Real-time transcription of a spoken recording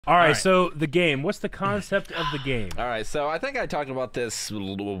All right, so the game. What's the concept of the game? All right, so I think I talked about this a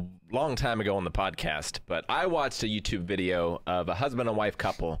long time ago on the podcast, but I watched a YouTube video of a husband and wife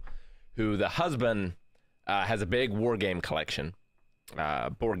couple who the husband has a big war game collection,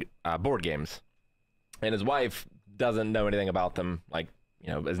 board games, and his wife doesn't know anything about them, like,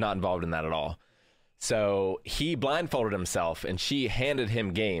 is not involved in that at all. So he blindfolded himself, and she handed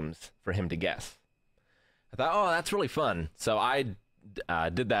him games for him to guess. I thought, oh, that's really fun. So I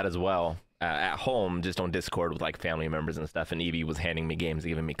did that as well at home, just on Discord with like family members and stuff, and Evie was handing me games,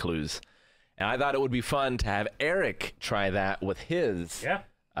 giving me clues. And I thought it would be fun to have Eric try that with his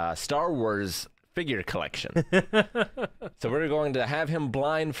Star Wars figure collection. So we're going to have him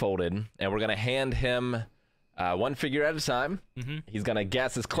blindfolded, and we're going to hand him one figure at a time. He's going to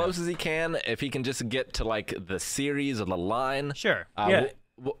guess as close as he can. If he can just get to like the series or the line. Sure.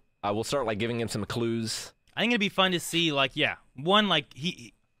 We'll start like giving him some clues. I think it'd be fun to see, like, one, like,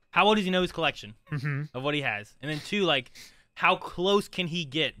 how well does he know his collection of what he has? And then two, like, how close can he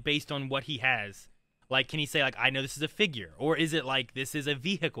get based on what he has? Like, can he say, like, I know this is a figure? Or is it, like, this is a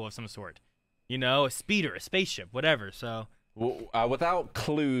vehicle of some sort? A speeder, a spaceship, whatever, so... Without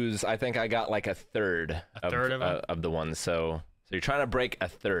clues, I think I got, like, a third of the ones, so you're trying to break a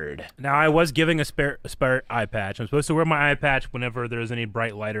third. Now, I was giving a spare eye patch. I'm supposed to wear my eye patch whenever there's any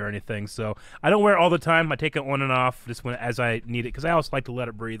bright light or anything, so I don't wear it all the time. I take it on and off just as I need it, because I also like to let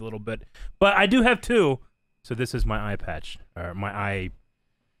it breathe a little bit. But I do have two, so this is my eye patch, or my eye,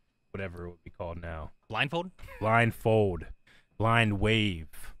 whatever it would be called now. Blindfold? Blindfold. Blind wave.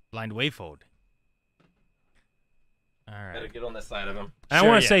 Blind wavefold. All right. Better get on this side of him. And I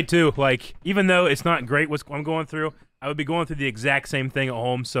want to say, too, like, even though it's not great what I'm going through, I would be going through the exact same thing at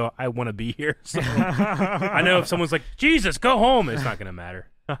home, so I want to be here. So I know if someone's like, Jesus, go home, it's not going to matter.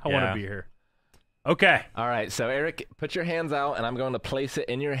 I want to be here. Okay. All right, so Eric, put your hands out, and I'm going to place it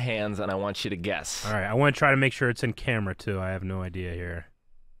in your hands, and I want you to guess. All right, I want to try to make sure it's in camera, too. I have no idea here.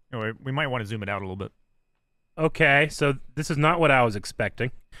 We might want to zoom it out a little bit. Okay, so this is not what I was expecting.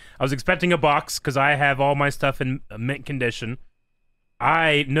 I was expecting a box, because I have all my stuff in mint condition.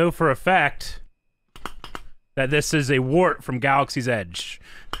 I know for a fact that this is a wart from Galaxy's Edge,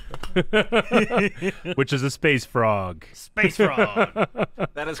 which is a space frog. Space frog.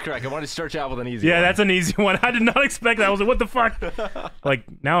 That is correct. I wanted to start you out with an easy one. Yeah, that's an easy one. I did not expect that. I was like, what the fuck? Like,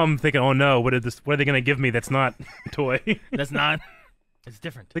 now I'm thinking, oh no, what are they going to give me that's not a toy? That's not. It's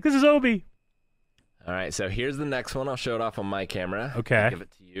different. Like, this is Obi. All right, so here's the next one. I'll show it off on my camera. Okay. I'll give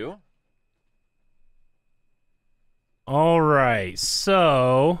it to you. All right,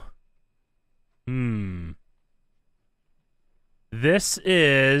 so... This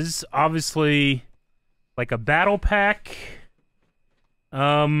is obviously like a battle pack.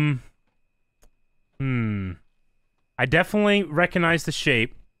 I definitely recognize the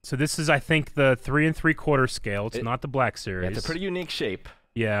shape. So this is, I think, the 3 3/4 scale. It's not the Black Series. It's a pretty unique shape.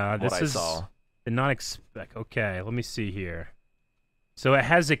 Yeah, this is. Did not expect. Okay, let me see here. So it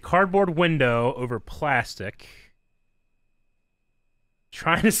has a cardboard window over plastic.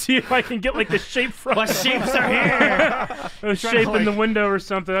 Trying to see if I can get like the shape from. What shapes are here? A shape in the window or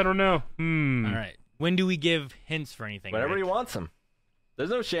something. I don't know. All right. When do we give hints for anything? Whenever Rick? he wants them. There's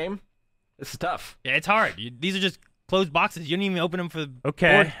no shame. This is tough. Yeah, it's hard. These are just closed boxes. You don't even open them for.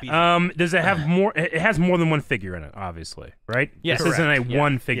 Okay. Does it have more? It has more than one figure in it, obviously, right? Yes. This isn't a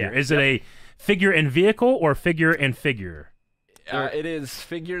one figure. Is it a figure and vehicle or figure and figure? It is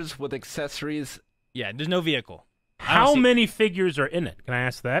figures with accessories. Yeah, there's no vehicle. How many figures are in it? Can I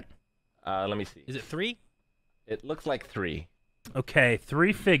ask that? Let me see. Is it 3? It looks like 3. Okay,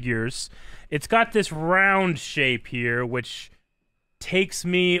 3 figures. It's got this round shape here, which takes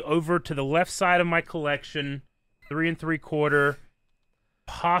me over to the left side of my collection. 3 3/4.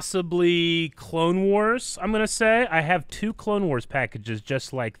 Possibly Clone Wars, I'm going to say. I have 2 Clone Wars packages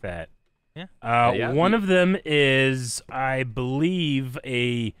just like that. Yeah. One of them is, I believe,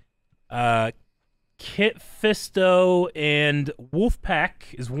 a... Kit Fisto and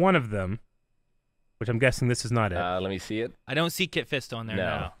Wolfpack is one of them, which I'm guessing this is not it. Let me see it. I don't see Kit Fisto on there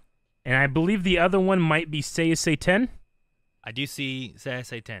now. And I believe the other one might be Say 10. I do see Say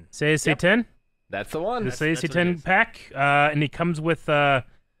 10. Say 10? That's the one. The Say 10 pack. And it comes with pilots,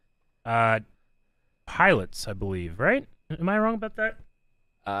 I believe, right? Am I wrong about that?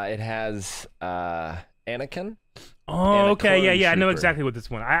 It has Anakin. Oh, okay, yeah, I know exactly what this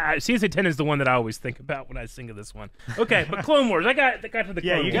one. CSA 10 is the one that I always think about when I think of this one. Okay, but Clone Wars, I got to the Clone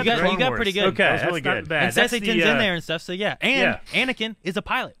Wars. You got pretty good. Okay, that's really good. Not bad. And CSA 10's in there and stuff, so yeah. And Anakin is a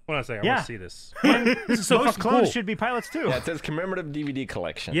pilot. Hold on a second, I want to see this. This is so most clones should be pilots too. Yeah, it says commemorative DVD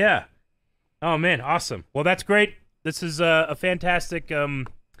collection. Yeah. Oh man, awesome. Well, that's great. This is a fantastic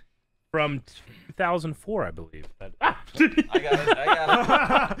from 2004, I believe. I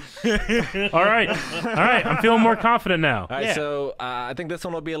got it. All right. I'm feeling more confident now. All right, Yeah. so I think this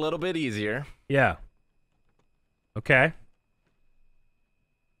one will be a little bit easier. Yeah. Okay.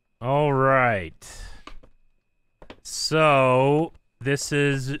 All right. So this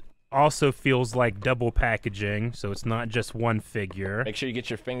is also feels like double packaging, so it's not just one figure. Make sure you get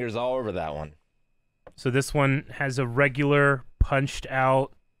your fingers all over that one. So this one has a regular punched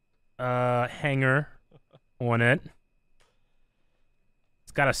out hanger on it.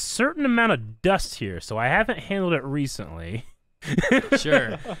 It's got a certain amount of dust here, so I haven't handled it recently.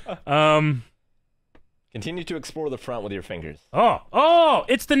 Sure. Continue to explore the front with your fingers. Oh,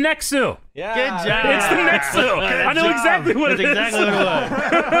 it's the Nexu. Yeah. Good job. It's the Nexu. I know exactly what it is. That's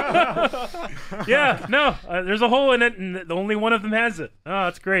exactly what it was. Yeah, no, there's a hole in it, and only one of them has it. Oh,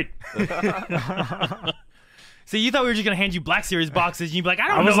 that's great. See, you thought we were just gonna hand you Black Series boxes, and you'd be like, I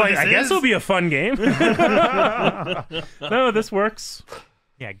don't I know was what like, this I guess is. it'll be a fun game. No, this works.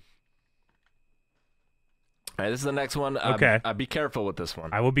 Yeah, All right, this is the next one. Okay. Be careful with this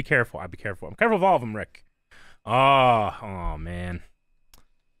one. I will be careful. I'll be careful. I'm careful of all of them, Rick. Oh, man.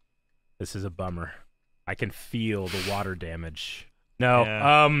 This is a bummer. I can feel the water damage. No,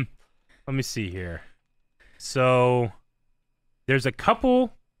 Yeah. let me see here. So, there's a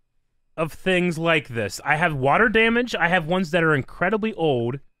couple of things like this. I have water damage. I have ones that are incredibly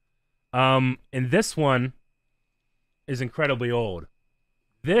old. And this one is incredibly old.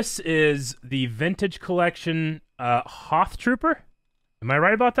 This is the vintage collection Hoth Trooper. Am I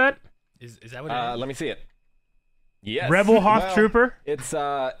right about that? Is that what it is? Let me see it. Yes. Rebel Hoth Well, Trooper? It's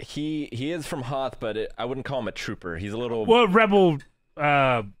he is from Hoth, but I wouldn't call him a trooper. He's a little Well, Rebel,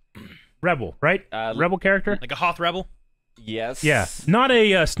 right? Rebel character? Like a Hoth Rebel? yes. Yeah. Not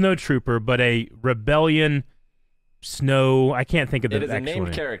a snow trooper, but a rebellion snow. I can't think of the It is a actual named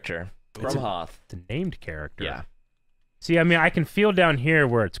name. character It's from a- Hoth. It's a named character. Yeah. See, I mean, I can feel down here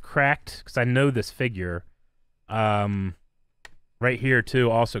where it's cracked because I know this figure. Right here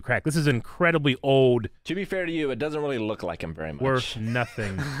too, also cracked. This is incredibly old, To be fair to you, it doesn't really look like him very much. worth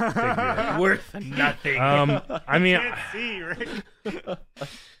nothing figure. Worth nothing. I mean, Can't see, right?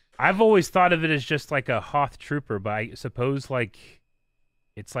 I've always thought of it as just like a Hoth Trooper, but I suppose like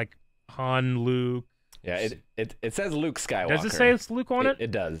it's like Han, Luke. Yeah, it says Luke Skywalker. Does it say it's Luke on it?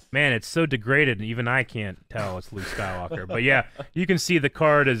 It does. Man, it's so degraded, and even I can't tell it's Luke Skywalker. But yeah, you can see the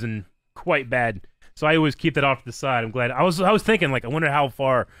card is in quite bad. So I always keep that off to the side. I'm glad. I was thinking, like, I wonder how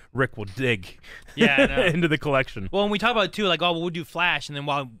far Rick will dig Yeah, I know. into the collection. Well, when we talk about it too, like, oh, we'll do Flash, and then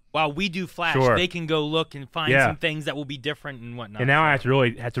while we do Flash, Sure. they can go look and find Yeah. some things that will be different and whatnot. And now I have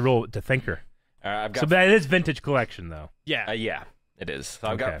to roll to thinker. I've got. So that is vintage collection, though. yeah. Yeah, it is. So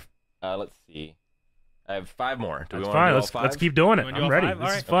I've Okay. got. Let's see. I have 5 more. Do we That's want fine. to do Let's all 5? let's keep doing it. You wanna do I'm all ready. 5? This All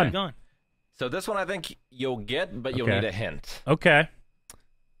is right, fun. keep going. So this one I think you'll get, but you'll Okay. need a hint. Okay.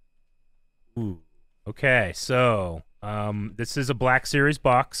 Ooh. Okay. So, this is a Black Series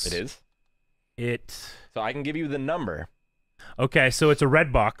box. It is. It. So I can give you the number. Okay. So it's a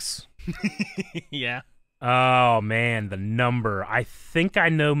red box. Yeah. Oh man, the number. I think I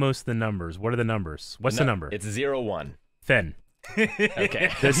know most of the numbers. What are the numbers? What's the number? It's 01. Finn.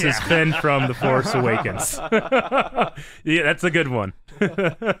 Okay. This is Finn from The Force Awakens. Yeah, that's a good one.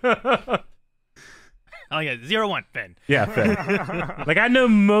 Oh yeah, 01, Finn. Yeah, Finn. Like I know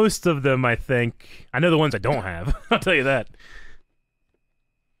most of them. I think I know the ones I don't have. I'll tell you that.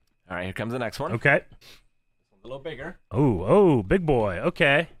 All right, here comes the next one. Okay. A little bigger. Oh, big boy.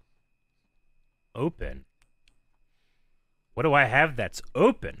 Okay. Open. What do I have that's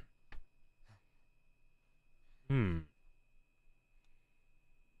open?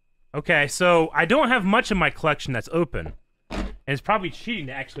 Okay, so I don't have much in my collection that's open. And it's probably cheating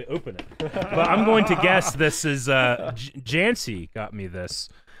to actually open it. But I'm going to guess this is Jancy got me this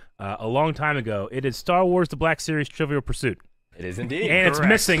a long time ago. It is Star Wars The Black Series Trivial Pursuit. It is indeed. And it's correct.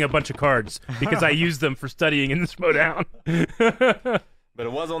 missing a bunch of cards because I used them for studying in the Schmodown. But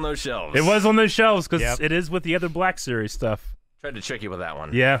it was on those shelves. It was on those shelves because Yep. it is with the other Black Series stuff. Tried to trick you with that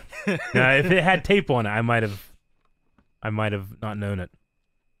one. Yeah. Now, if it had tape on it, I might have not known it.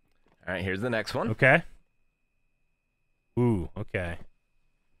 All right, here's the next one. Okay. Ooh, okay.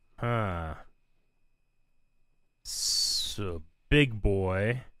 Huh. So, big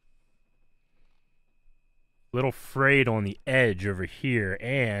boy. Little frayed on the edge over here,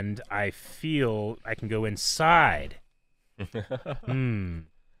 and I feel I can go inside. I'll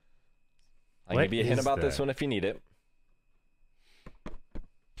give you a hint is about this that? one if you need it.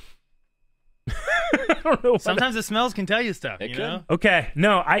 I don't know what Sometimes the smells can tell you stuff, It you could. know? Okay,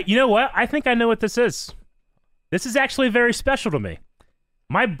 no, you know what? I think I know what this is. This is actually very special to me.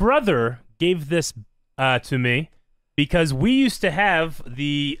 My brother gave this to me because we used to have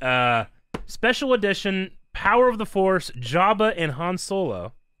the special edition Power of the Force Jabba and Han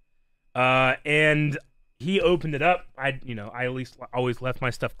Solo, and he opened it up. I at least always left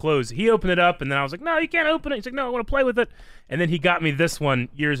my stuff closed. He opened it up, and then I was like, "No, you can't open it." He's like, "No, I want to play with it." And then he got me this one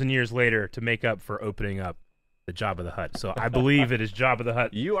years and years later to make up for opening up the Jabba the Hutt. So I believe it is Jabba the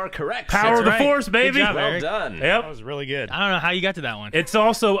Hutt. You are correct. Power of the right. Force, baby. Good job, Well Eric. done. Yep. That was really good. I don't know how you got to that one. It's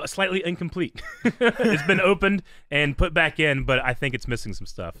also slightly incomplete. It's been opened and put back in, but I think it's missing some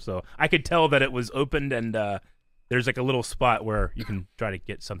stuff. So I could tell that it was opened, and there's like a little spot where you can try to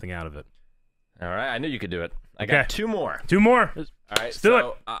get something out of it. All right, I knew you could do it. I Okay. got 2 more. 2 more. All right, Let's do so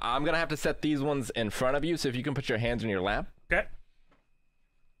it. I'm gonna have to set these ones in front of you. So if you can put your hands on your lap. Okay.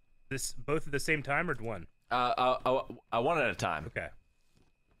 This both at the same time or one? One at a time. Okay.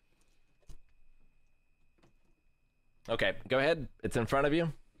 Okay, go ahead. It's in front of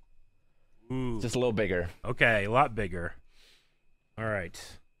you. Ooh. Just a little bigger. Okay, a lot bigger. All right.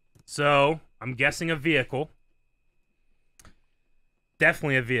 So I'm guessing a vehicle.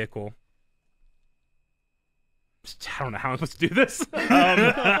 Definitely a vehicle. I don't know how I'm supposed to do this.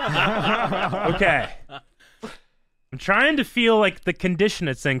 Okay. I'm trying to feel like the condition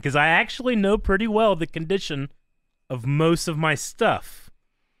it's in, because I actually know pretty well the condition of most of my stuff.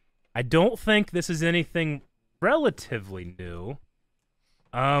 I don't think this is anything relatively new.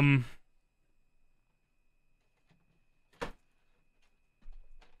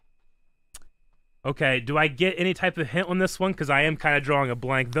 Okay, do I get any type of hint on this one? Because I am kind of drawing a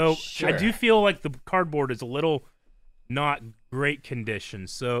blank, though. Sure. I do feel like the cardboard is a little not great condition.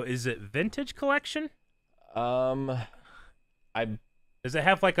 So is it vintage collection? I Does it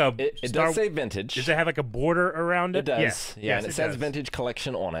have like a it does say vintage. Does it have like a border around it? It does. Yes. Yeah, Yes, and it it says does. vintage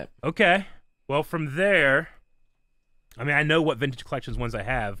collection on it. Okay. Well, from there, I mean, I know what vintage collections ones I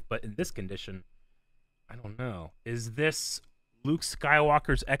have, but in this condition, I don't know. Is this Luke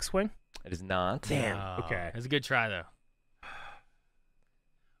Skywalker's X-Wing? It is not. Damn. Oh, Okay. That's a good try, though.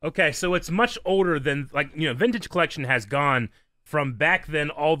 Okay, so it's much older than, like, vintage collection has gone from back then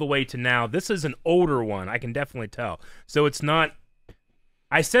all the way to now. This is an older one, I can definitely tell. So it's not...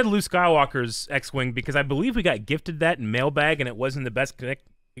 I said Luke Skywalker's X-Wing because I believe we got gifted that in mailbag and it wasn't the best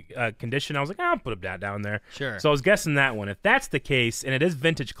condition. I was like, I'll put it down there. Sure. So I was guessing that one. If that's the case, and it is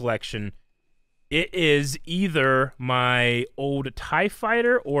vintage collection, it is either my old TIE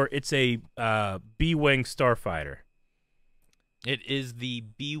Fighter or it's a B-Wing Starfighter. It is the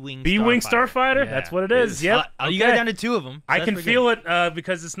B-Wing B-Wing Starfighter. Starfighter? That's what it is. Yep. You got it down to 2 of them. I can feel it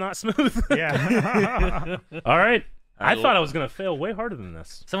because it's not smooth. Yeah. All right. I right, thought I was going to fail way harder than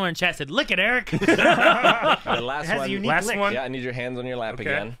this. Someone in chat said, "Lick it, Eric." All right, last It has a one. unique Last lick. one. Yeah, I need your hands on your lap Okay.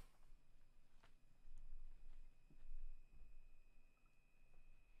 again.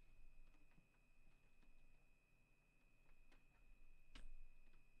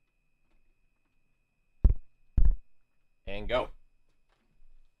 And go.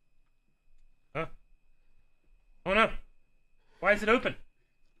 Huh? Oh no. Why is it open?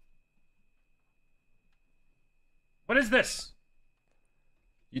 What is this?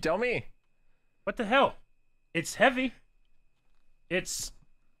 You tell me. What the hell? It's heavy. It's...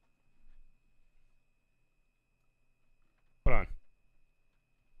 Hold on.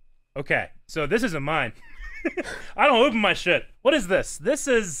 Okay, so this isn't mine. I don't open my shit. What is this? This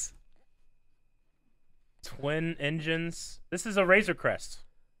is... Twin engines. This is a Razor Crest.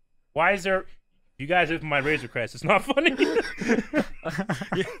 Why is there... You guys open my Razor Crest. It's not funny.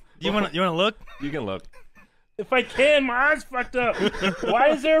 You want to look? You can look. If I can, my eyes fucked up. Why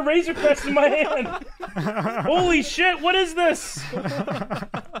is there a Razor Crest in my hand? Holy shit, what is this?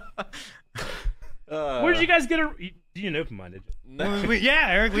 Where did you guys get a... You didn't open mine, did you? Yeah,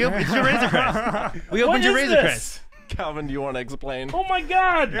 Eric. We opened your Razor Crest. We opened What your is Razor this? Crest. Calvin, do you want to explain? Oh my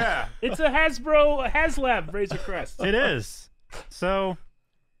god! Yeah. It's a HasLab Razor Crest. It is. So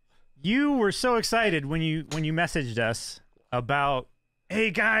you were so excited when you messaged us about, hey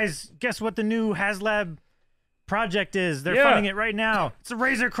guys, guess what the new HasLab project is? They're Yeah. funding it right now. It's a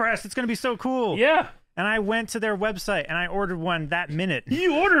Razor Crest. It's gonna be so cool. Yeah, And I went to their website and I ordered one that minute.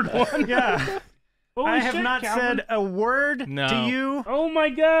 you ordered one. Yeah. Holy I have shit, not Calvin. said a word No. to you. Oh my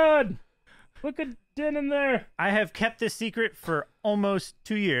god! Look at Den in there. I have kept this secret for almost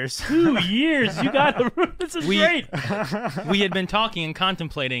 2 years. 2 years. You got to... This is great. We had been talking and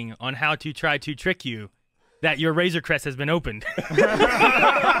contemplating on how to try to trick you that your Razor Crest has been opened.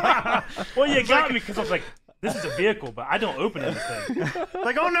 Well, you got me because I was like, this is a vehicle, but I don't open anything.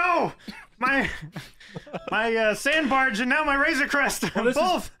 Like, oh no, my sand barge and now my Razor Crest. Well, this is-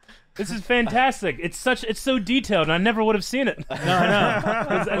 Both. This is fantastic. It's so detailed, and I never would have seen it. No, no.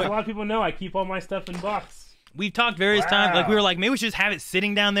 As a lot of people know, I keep all my stuff in box. We've talked various times. Like we were like, maybe we should just have it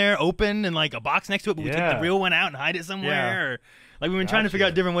sitting down there, open, and like a box next to it, but we take the real one out and hide it somewhere. Or, like we've been trying to figure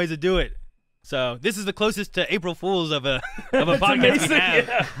out different ways to do it. So this is the closest to April Fools of a podcast we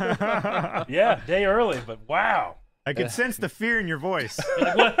have. Yeah, day early, but wow. I could sense the fear in your voice.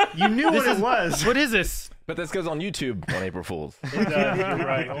 Like, what? You knew what it was. What is this? But this goes on YouTube on April Fools. It does. You're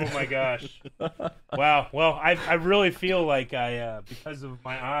right. Oh my gosh. Wow. Well, I really feel like because of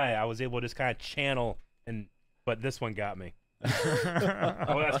my eye, I was able to just kind of channel, but this one got me.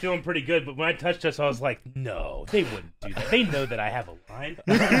 I was feeling pretty good, but when I touched this, I was like, no, they wouldn't do that. They know that I have a line.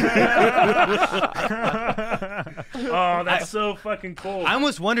 Oh, that's so fucking cool. I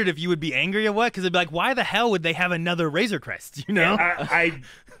almost wondered if you would be angry or what, because it'd be like, why the hell would they have another Razor Crest? You know? I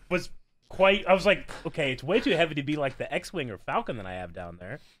was like, okay, it's way too heavy to be like the X-Wing or Falcon that I have down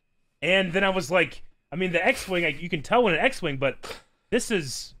there. And then I was like, I mean, the X-Wing, you can tell when an X-Wing, but this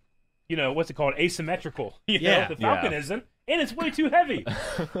is, what's it called? Asymmetrical. You know? The Falcon isn't. And it's way too heavy.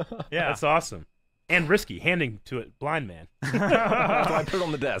 Yeah. That's awesome. And risky, handing to a blind man. So I put it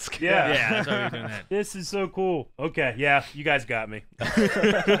on the desk. Yeah. Yeah, that's why we're doing that. This is so cool. Okay, yeah, you guys got me. That's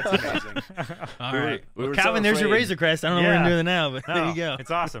amazing. All right. We were Calvin, so there's your afraid. Razor Crest. I don't know what we're doing now, but there you go.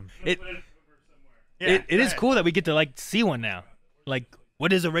 It's awesome. It is cool that we get to like see one now. Like, what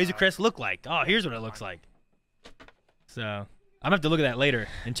does a Razor Crest look like? Oh, here's what it looks like. So I'm gonna have to look at that later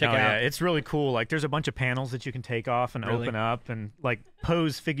and check out. Yeah, it's really cool. Like, there's a bunch of panels that you can take off and open up, and like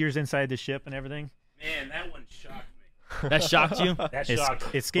pose figures inside the ship and everything. Man, that one shocked me. That shocked you? That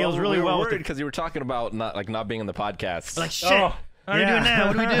shocked me. It scales really we were well. worried because you were talking about not being in the podcast. Like, shit. Oh, What are we doing now?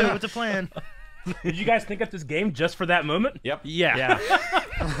 What do we do? What's the plan? did you guys think up this game just for that moment? Yep. Yeah.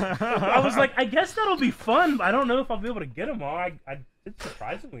 I was like, I guess that'll be fun, but I don't know if I'll be able to get them all. I did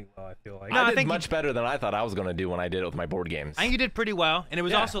surprisingly well, I feel like. No, I I did think much better than I thought I was going to do when I did it with my board games. I think you did pretty well, and it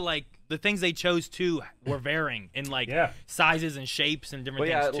was also like the things they chose too were varying in like sizes and shapes and different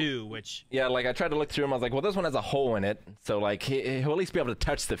things too. Which like I tried to look through them. I was like, well, this one has a hole in it, so like he'll at least be able to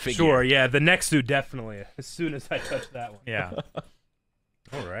touch the figure. Sure, yeah, the next suit definitely. As soon as I touch that one. Yeah.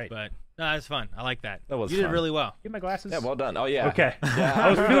 All right. but no, it's fun. I like that. That was you fun. did really well. Get my glasses. Yeah, well done. Oh yeah. Okay. Yeah, I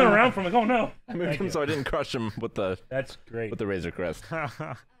was feeling around from like, oh no. I moved him so I didn't crush him with the That's great. Razor Crest.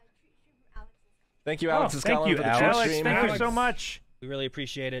 Thank you, Alex. thank you, for the Alex. chat Alex, stream. thank you so much. We really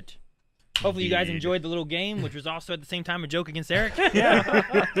appreciate it. Hopefully you guys enjoyed the little game, which was also at the same time a joke against Eric.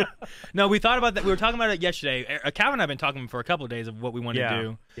 No, we thought about that. We were talking about it yesterday. Calvin and I have been talking for a couple of days of what we wanted to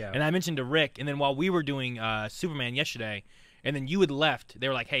do. Yeah. And I mentioned to Rick, and then while we were doing Superman yesterday, and then you had left, they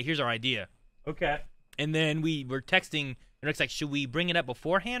were like, hey, here's our idea. Okay. And then we were texting, and Rick's like, should we bring it up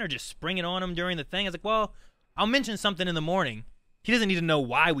beforehand or just spring it on him during the thing? I was like, well, I'll mention something in the morning. He doesn't need to know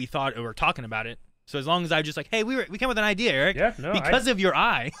why we thought or were talking about it. So as long as I just like, hey, we came up with an idea, Eric. Yeah, no, because of your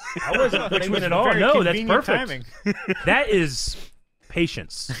eye. I wasn't putting it at all. Very No, that's convenient perfect. timing. That is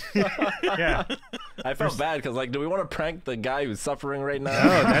patience. Yeah. I felt bad because like, do we want to prank the guy who's suffering right now?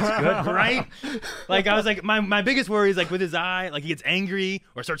 Oh, that's good. Right? Like I was like, my biggest worry is like with his eye, like he gets angry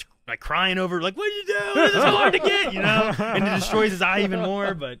or starts like crying over, like, what did you do? This is hard to get, and it destroys his eye even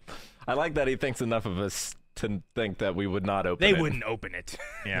more. But I like that he thinks enough of us to think that we would not open they it. wouldn't open it.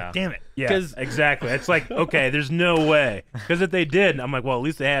 Yeah. Damn it. Yeah, Because exactly. It's like, okay, there's no way. Because if they did, I'm like, well, at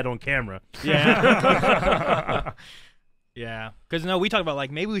least they had it on camera. yeah. Yeah. Because no, we talked about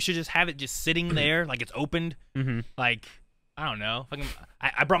like maybe we should just have it just sitting there, like it's opened. Like I don't know. Fucking,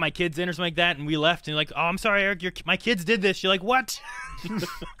 I brought my kids in or something like that, and we left, and you're like, oh, I'm sorry, Eric, my kids did this. You're like, what?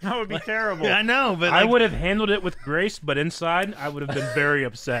 That would be terrible. I know, but I like, would have handled it with grace, but inside, I would have been very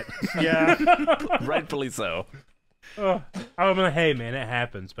upset. Yeah. Rightfully so. I would be like, hey, man, it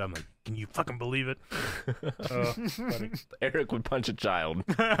happens. But I'm like, can you fucking believe it? Funny. Eric would punch a child.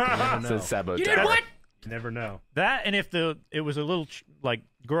 Never know. Says sabotage. you did what? You never know. That, and if it was a little like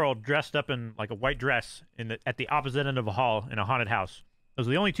girl dressed up in like a white dress at the opposite end of a hall in a haunted house. Those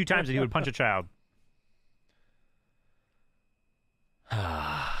are the only two times that he would punch a child.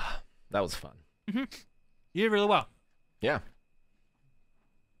 That was fun. You did really well. Yeah.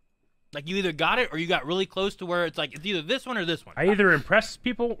 Like you either got it or you got really close to where it's like it's either this one or this one. I either impressed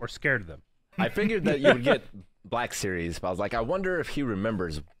people or scared them. I figured that you would get Black Series, but I was like, I wonder if he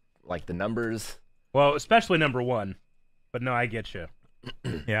remembers like the numbers. Well, especially number one. But no, I get you.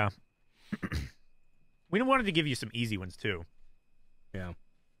 Yeah. We wanted to give you some easy ones too. Yeah.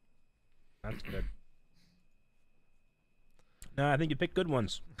 That's good. No, I think you picked good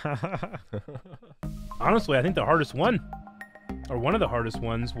ones. Honestly, I think the hardest one, or one of the hardest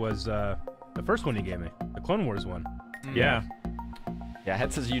ones, was the first one you gave me, the Clone Wars one. Yeah. Yeah, it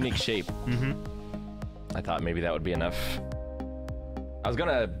had such a unique shape. Mm-hmm. I thought maybe that would be enough. I was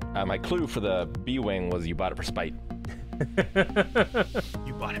gonna. My clue for the B wing was you bought it for spite.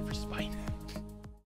 You bought it for spite.